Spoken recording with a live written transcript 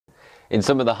In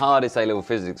some of the hardest A-level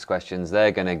physics questions,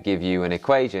 they're going to give you an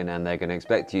equation and they're going to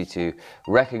expect you to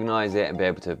recognize it and be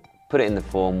able to put it in the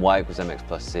form y equals mx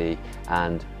plus c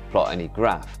and plot any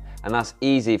graph. And that's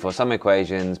easy for some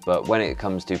equations, but when it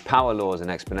comes to power laws and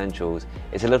exponentials,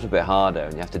 it's a little bit harder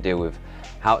and you have to deal with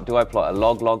how do I plot a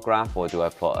log-log graph or do I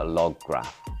plot a log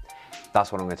graph?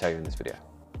 That's what I'm going to tell you in this video.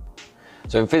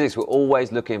 So in physics, we're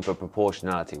always looking for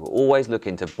proportionality. We're always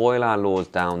looking to boil our laws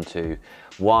down to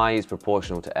y is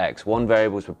proportional to x. One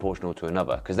variable is proportional to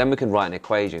another, because then we can write an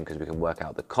equation because we can work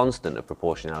out the constant of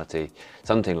proportionality,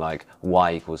 something like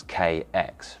y equals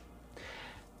kx.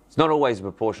 It's not always a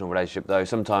proportional relationship though.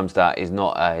 Sometimes that is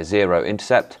not a zero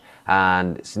intercept.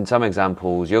 And in some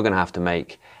examples, you're going to have to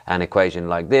make an equation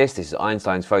like this. This is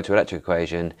Einstein's photoelectric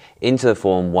equation into the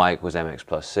form y equals mx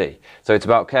plus c. So it's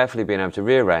about carefully being able to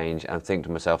rearrange and think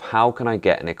to myself, how can I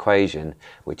get an equation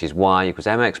which is y equals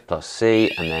mx plus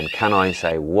c, and then can I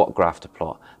say what graph to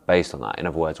plot based on that? In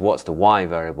other words, what's the y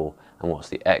variable and what's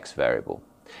the x variable?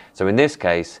 So in this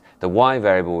case, the y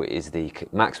variable is the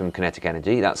maximum kinetic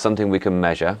energy. That's something we can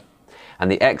measure.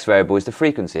 And the x variable is the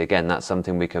frequency. Again, that's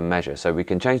something we can measure. So we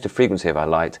can change the frequency of our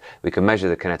light, we can measure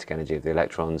the kinetic energy of the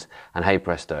electrons, and hey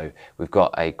presto, we've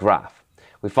got a graph.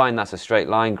 We find that's a straight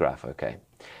line graph, okay?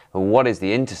 And what is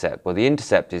the intercept? Well, the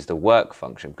intercept is the work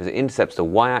function, because it intercepts the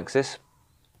y-axis,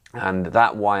 and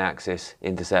that y-axis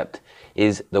intercept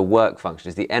is the work function,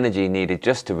 is the energy needed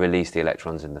just to release the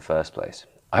electrons in the first place.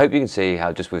 I hope you can see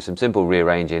how just with some simple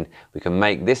rearranging, we can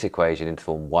make this equation into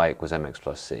form y equals mx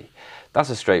plus c. That's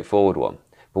a straightforward one.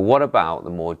 But what about the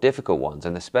more difficult ones?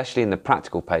 And especially in the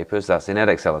practical papers, that's in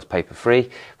Edexcel, it's paper 3,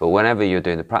 but whenever you're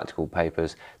doing the practical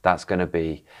papers, that's going to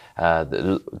be,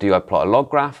 do I plot a log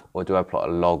graph or do I plot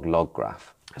a log-log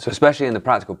graph? So especially in the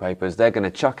practical papers, they're going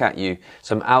to chuck at you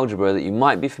some algebra that you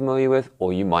might be familiar with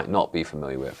or you might not be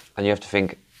familiar with. And you have to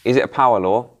think, is it a power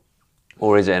law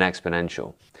or is it an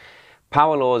exponential?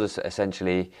 Power laws is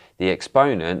essentially the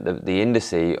exponent, the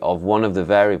indice of one of the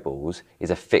variables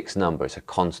is a fixed number, it's a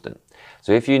constant.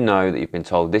 So if you know that you've been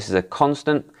told this is a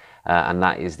constant and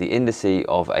that is the indice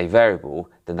of a variable,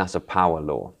 then that's a power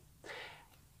law.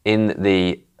 In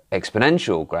the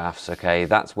exponential graphs, okay,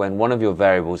 that's when one of your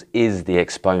variables is the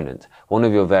exponent. One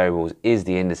of your variables is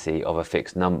the indice of a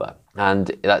fixed number.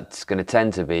 And that's going to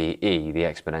tend to be e, the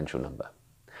exponential number.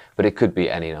 But it could be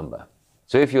any number.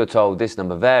 So if you're told this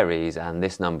number varies and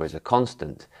this number is a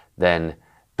constant, then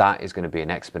that is going to be an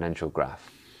exponential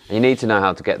graph. And you need to know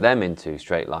how to get them into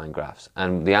straight line graphs.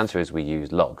 And the answer is we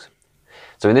use logs.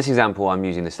 So in this example, I'm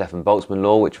using the Stefan-Boltzmann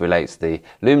law, which relates the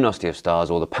luminosity of stars,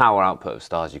 or the power output of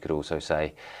stars, you could also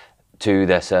say, to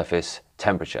their surface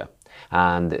temperature.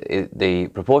 And the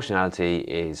proportionality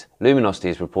is luminosity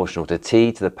is proportional to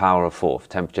T to the power of 4,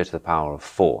 temperature to the power of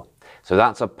 4. So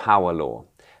that's a power law.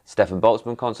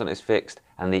 Stefan-Boltzmann constant is fixed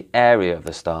and the area of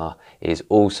the star is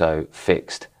also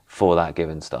fixed for that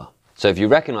given star. So if you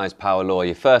recognize power law,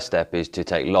 your first step is to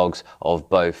take logs of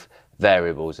both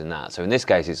variables in that. So in this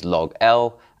case it's log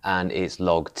L and it's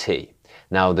log T.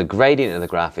 Now the gradient of the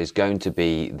graph is going to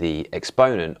be the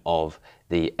exponent of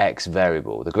the x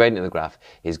variable. The gradient of the graph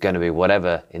is going to be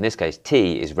whatever, in this case,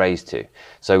 t is raised to.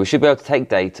 So we should be able to take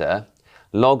data,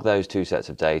 log those two sets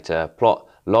of data, plot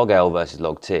log L versus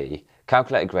log T,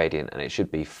 calculate a gradient, and it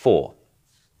should be 4.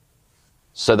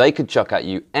 So they could chuck at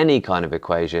you any kind of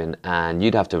equation and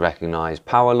you'd have to recognize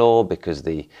power law because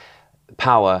the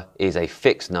power is a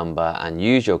fixed number, and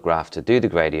use your graph to do the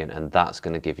gradient, and that's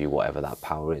going to give you whatever that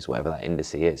power is, whatever that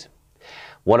indice is.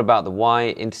 What about the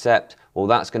y-intercept? Well,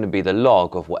 that's going to be the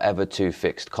log of whatever two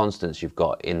fixed constants you've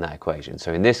got in that equation.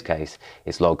 So in this case,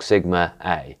 it's log sigma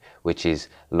A, which is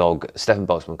log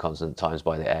Stefan-Boltzmann constant times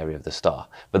by the area of the star.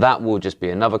 But that will just be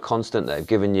another constant they've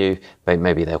given you.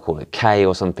 Maybe they'll call it K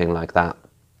or something like that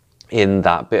in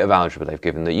that bit of algebra they've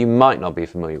given that you might not be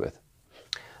familiar with.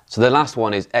 So the last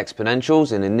one is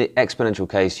exponentials, and in the exponential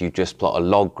case you just plot a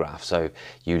log graph, so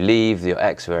you leave your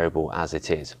x variable as it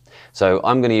is. So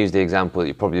I'm going to use the example that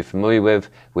you're probably familiar with,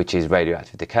 which is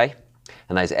radioactive decay,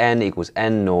 and that is n equals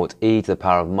n naught e to the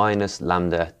power of minus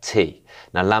lambda t.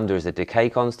 Now lambda is the decay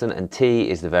constant and t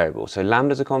is the variable. So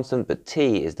lambda is a constant, but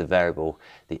t is the variable,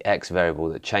 the x variable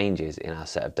that changes in our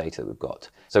set of data that we've got.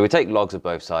 So we take logs of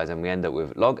both sides and we end up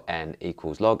with log n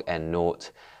equals log n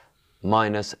naught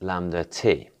minus lambda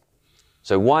t.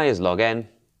 So y is log n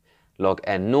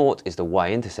naught is the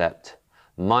y-intercept,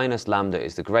 minus lambda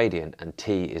is the gradient, and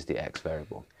t is the x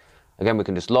variable. Again, we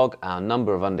can just log our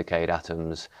number of undecayed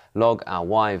atoms, log our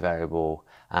y variable,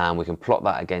 and we can plot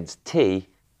that against t,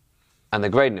 and the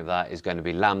gradient of that is going to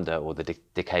be lambda, or the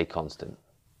decay constant.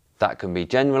 That can be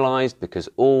generalized because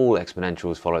all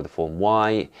exponentials follow the form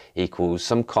y equals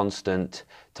some constant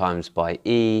times by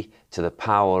e to the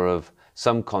power of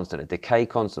some constant, a decay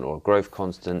constant or a growth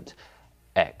constant,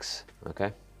 x,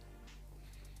 okay?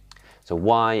 So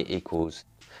y equals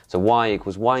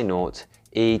y naught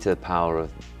e to the power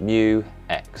of mu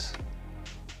x.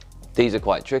 These are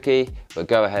quite tricky, but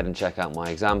go ahead and check out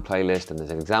my exam playlist, and there's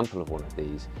an example of one of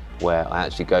these where I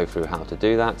actually go through how to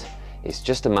do that. It's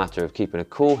just a matter of keeping a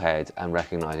cool head and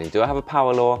recognizing, do I have a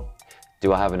power law?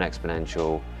 Do I have an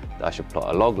exponential? I should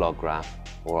plot a log-log graph,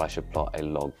 or I should plot a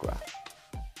log graph.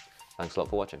 Thanks a lot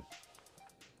for watching.